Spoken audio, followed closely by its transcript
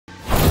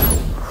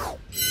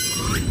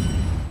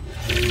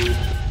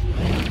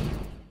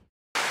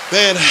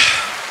Man,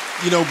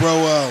 you know,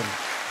 bro.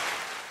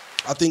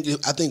 I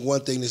think one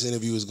thing this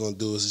interview is gonna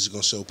do is it's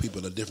gonna show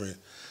people a different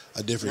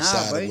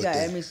side bro, of you what gotta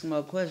they. ask me some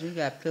more questions. You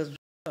gotta piss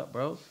up,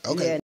 bro.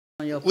 Okay.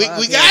 On your We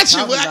got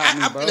you. Me,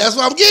 That's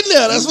why I'm getting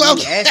there. That's why I'm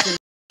asking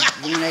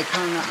when they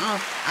come to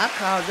I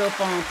called your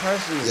phone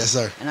personally. Yes,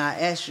 sir. And I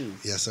asked you.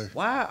 Yes, sir.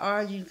 Why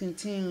are you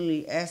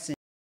continually asking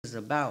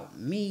about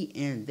me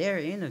in their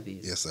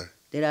interviews? Yes, sir.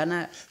 Did I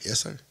not? Yes,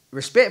 sir.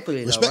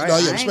 Respectfully, though, right? No,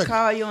 yeah, I ain't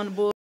call you on the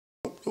bull.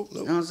 No. You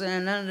know what I'm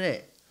saying? None of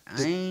that.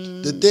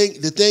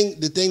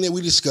 The thing that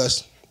we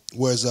discussed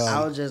was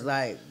I was just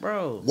like,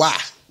 bro, why?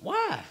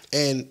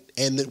 And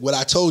what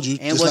I told you,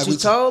 and what you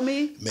told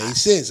me made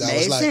sense. I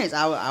was like,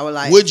 I was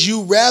like, would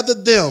you rather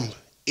them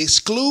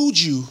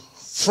exclude you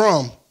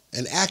from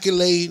an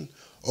accolade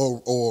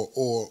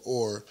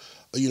or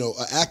you know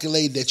an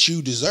accolade that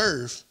you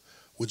deserve?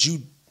 Would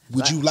you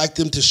like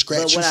them to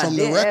scratch you from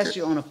the record? What I did ask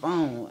you on the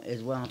phone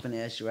is what I'm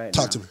finna ask you right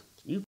now. Talk to me.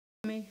 You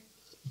me?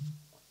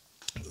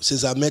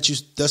 Since I met you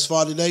thus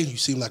far today, you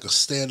seem like a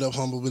stand-up,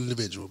 humble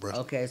individual, bro.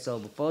 Okay, so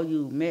before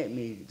you met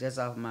me, just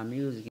off of my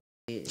music,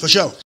 for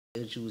sure,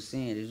 that you was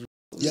saying,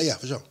 yeah,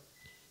 for sure.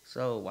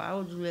 So why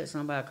would you let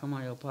somebody come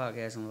on your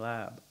podcast and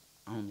lie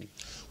on me?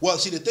 Well,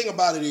 see, the thing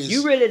about it is,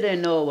 you really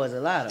didn't know it was a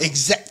lie, though.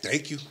 Exactly.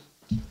 Thank you.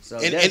 So,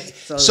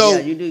 so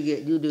yeah, you do.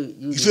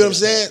 You feel what I'm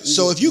saying?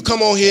 So if you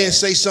come on here and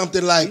say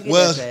something like,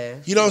 well,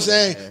 you know what I'm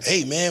saying?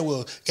 Hey man,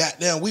 well,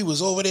 goddamn, we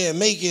was over there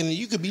making, and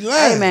you could be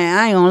lying. Hey man,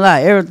 I ain't gonna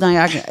lie.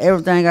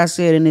 Everything I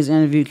said in this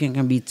interview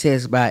can be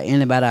tested by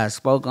anybody I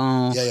spoke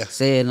on,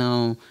 said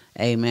on.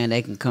 Hey man,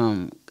 they can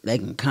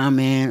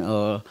comment,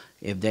 or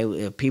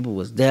if people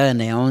was there and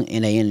they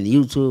in the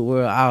YouTube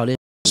world, all this.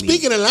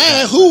 Speaking of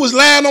lying, who was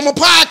lying on my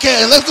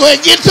podcast? Let's go ahead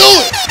and get to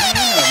it.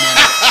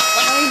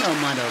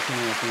 Mondo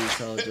came up and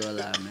told you a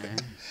lot, man.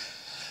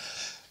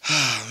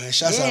 Man,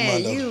 shouts out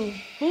Mondo.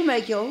 Who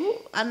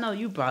I know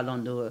you probably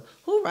don't do it.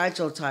 Who writes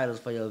your titles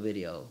for your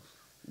videos?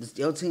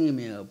 Your team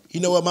here.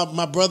 You know what?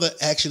 My brother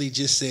actually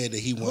just said that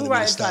he wanted me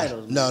to start.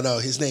 Titles, no,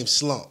 his name's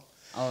Slump.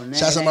 Oh, man.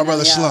 Shouts out my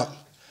brother Slump.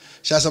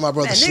 Shouts out my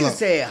brother Slump. Nigga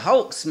said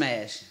Hulk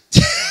smash.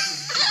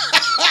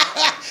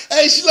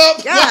 Hey,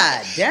 Slump.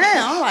 God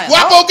damn. I'm like,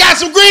 Guapo got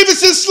some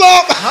grievances,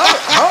 Slump.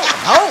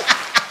 Hulk.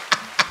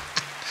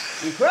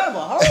 Incredible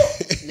Hulk.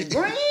 The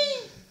green.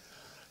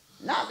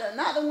 Not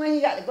the one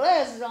he got the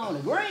glasses on. The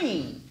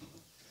green.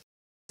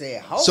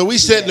 Said Hulk. So we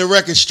setting the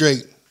record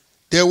straight.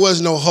 There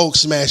was no Hulk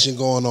smashing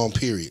going on,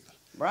 period.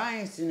 Bro, I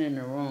ain't sitting in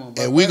the room.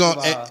 But and we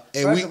gonna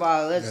first of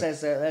all, let's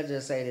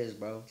just say this,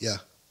 bro. Yeah.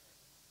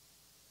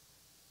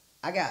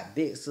 I got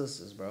big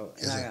sisters, bro,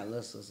 and I got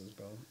little sisters,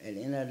 bro. At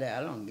the end of the day,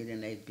 I don't get in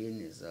their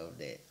business of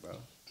that, bro.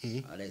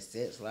 Or they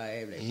sex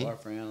life, they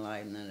boyfriend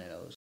life, none of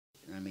those.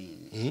 I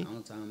mean, the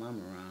only time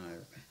I'm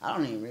around, I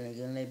don't even really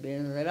get in their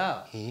business at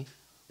all.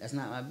 That's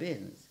not my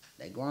business.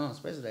 They grown,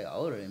 especially they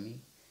older than me.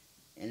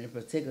 And the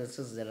particular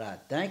sister that I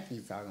think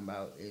he's talking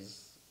about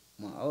is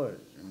more older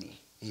than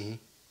me.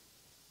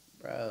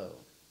 Bro.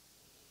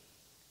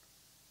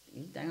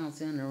 You think I'm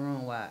sitting in the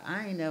room? Why?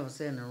 I ain't never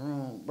sat in the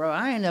room. Bro,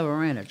 I ain't never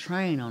ran a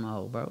train on the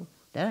hoe, bro.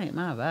 That ain't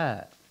my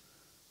vibe.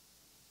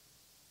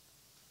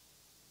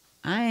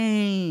 I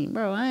ain't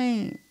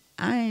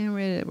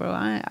really, bro.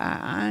 I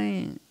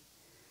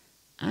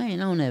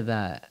ain't on that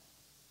vibe.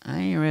 I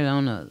ain't really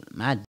on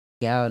my dick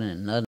out and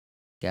another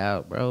dick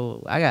out,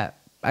 bro. I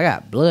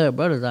got blood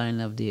brothers I ain't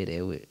never did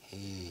that with.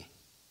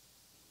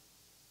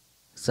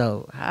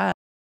 So how I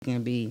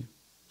can be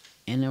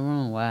in the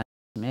room while I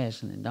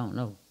smashing and don't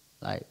know?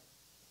 Like,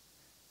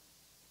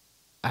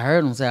 I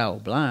heard him say I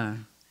was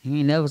blind. He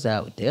ain't never said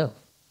I was deaf.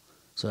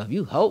 So if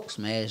you Hulk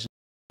smashing,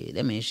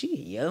 that means she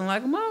yelling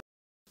like a mom.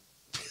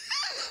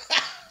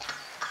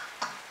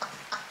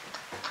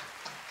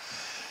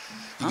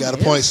 You got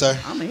a point, sir.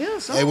 I'm a hill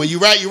son. Hey, when you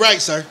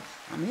right, sir.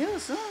 I'm a hill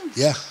son.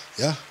 Yeah.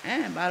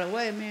 And by the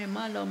way, me and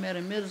Mondo met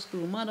in middle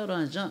school. Mondo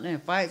done jumped in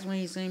fights when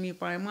he seen me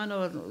fight.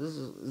 Mondo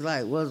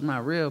was my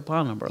real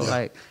partner, bro. Yeah.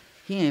 Like,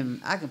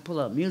 I can pull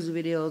up music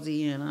videos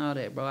and all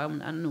that, bro.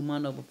 I knew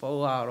Mondo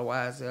before all the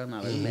YSL.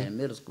 Now we met in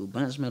middle school,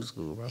 Bunch middle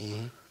school,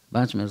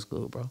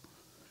 bro.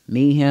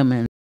 Me,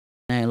 him,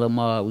 and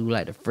Lamar, we were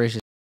like the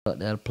freshest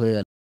that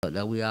player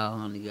that we all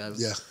hung together.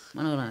 Yeah.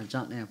 Mondo done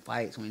jumped in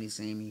fights when he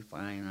seen me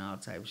fighting and all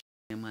type of shit.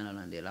 And Mondo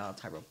done did all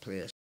type of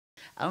player shit.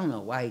 I don't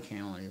know why he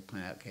came on this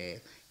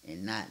podcast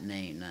and not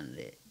name none of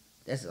that.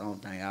 That's the only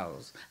thing I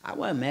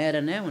wasn't mad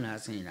at that when I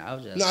seen it. I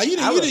was just you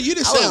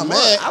didn't sound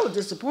mad. I was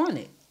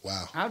disappointed.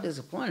 Wow. I was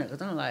disappointed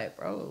because I'm like,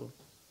 bro,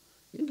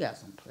 you got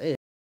some players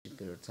you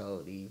could have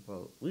told these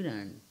folks. We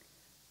done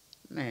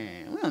been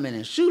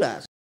in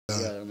shootouts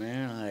together,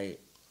 man. Like,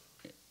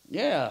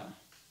 yeah.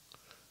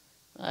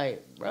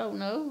 Like, bro,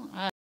 no.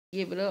 I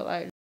give it up.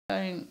 Like, I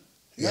ain't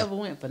never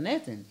went for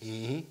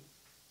nothing.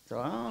 So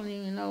I don't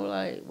even know,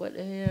 like, what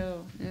the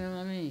hell, you know what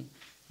I mean?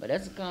 But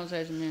that's a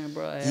conversation, man,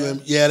 bro.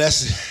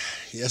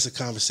 That's a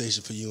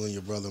conversation for you and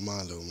your brother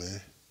Mondo,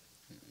 man.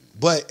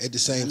 But at the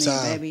same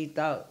time, maybe he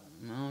thought,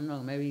 I don't know,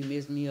 maybe he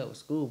missed me up with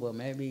school, but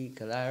maybe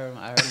because I heard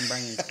him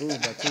bringing school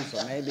bus too,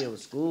 so maybe it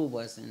was school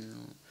bus,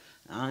 and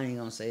I ain't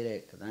gonna say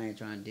that because I ain't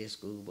trying to diss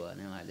schoolboy or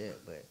nothing like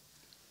that. But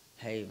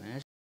hey, man,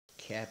 that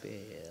cap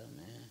it hell,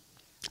 man.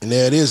 And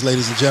there it is,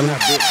 ladies and gentlemen.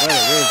 My big brother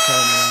really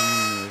told me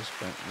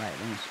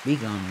don't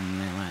speak on him,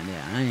 man, like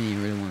that. I ain't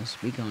even really want to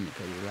speak on it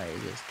because it's like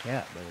it's just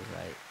cap, but it's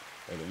like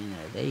at the end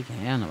of the day, you can't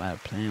have nobody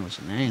playing with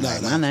your name.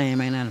 My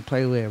name ain't nothing to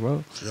play with,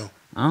 bro. Sure.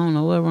 I don't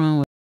know what wrong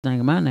with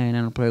thinking my name ain't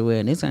nothing to play with.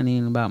 And this ain't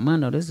even about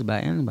Mondo. This is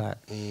about anybody.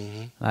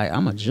 Mm-hmm. Like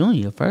I'm a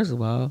junior, first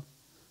of all,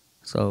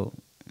 so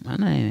my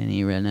name ain't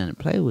even really nothing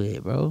to play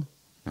with, bro.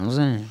 You know what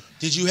I'm saying?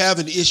 Did you have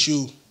an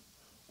issue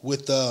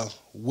with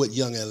what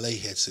Young LA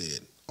had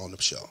said on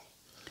the show?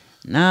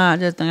 Nah, I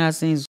just think I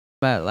seen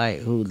about like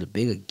who the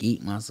bigger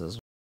geek monsters.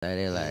 Like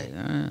they're like,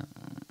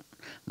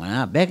 when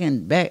I back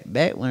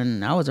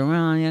when I was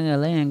around Young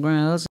LA and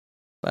Grand Hustle,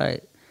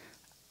 like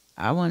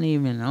I wasn't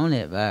even on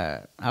that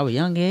vibe. I was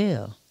young as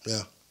hell.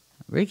 Yeah.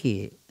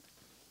 Ricky.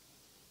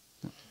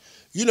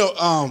 You know,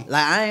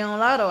 like I ain't gonna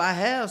lie though, I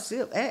have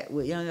still act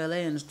with Young LA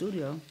in the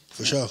studio.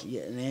 For sure.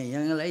 Yeah, and then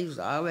Young LA used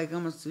to always come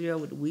in the studio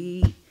with the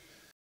weed.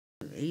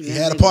 He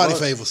had a party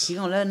favors. He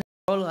gonna let a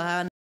roll up,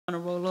 how a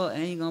roll up,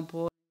 and he gonna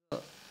pour it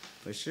up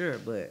for sure.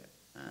 But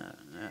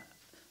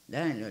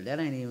that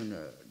ain't even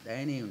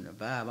the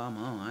vibe I'm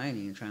on. I ain't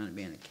even trying to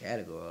be in the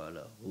category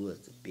of who is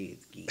the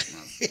biggest geek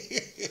monster.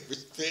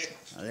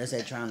 Respect.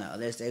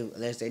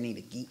 Unless they need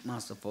a geek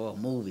monster for a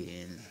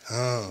movie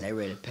and they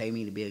ready to pay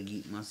me to be a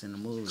geek monster in the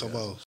movie. Come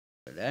on.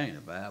 But that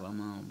ain't the vibe I'm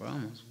on, bro.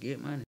 I'm supposed to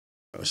get money.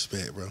 Bro.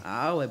 Respect, bro.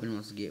 I always been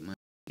supposed to get money.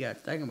 You got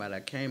to think about it. I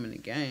came in the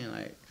game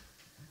like.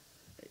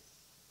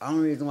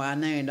 Only reason why I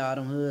named all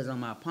them hoods on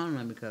my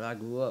opponent because I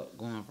grew up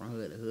going from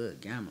hood to hood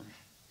gambling.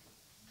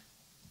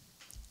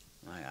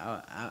 Like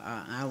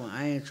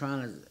I ain't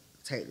trying to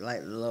take like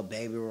the little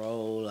baby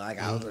role.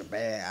 Like I was a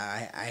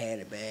bad. I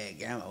had a bad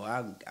gambler.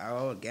 I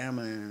was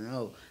gambling.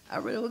 No, I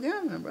really was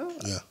gambling, bro.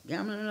 Yeah.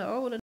 Gambling in the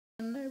older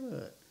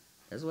neighborhood.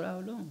 That's what I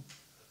was doing.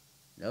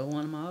 That was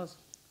one of my hustles.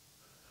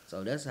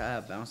 So that's how I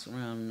bounce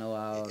around and know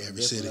all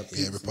every city,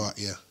 every part,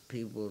 yeah.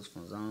 People's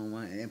from Zone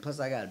 1. And plus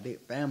I got a big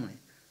family.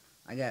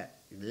 I got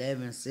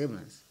 11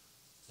 siblings.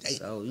 Hey.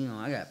 So, you know,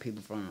 I got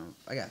family from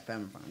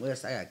the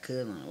west side. I got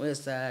cousins on the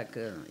west side,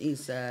 cousins on the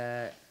east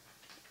side.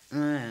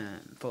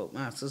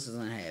 My sisters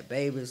done had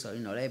babies, so, you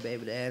know, they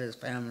baby daddies,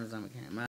 families.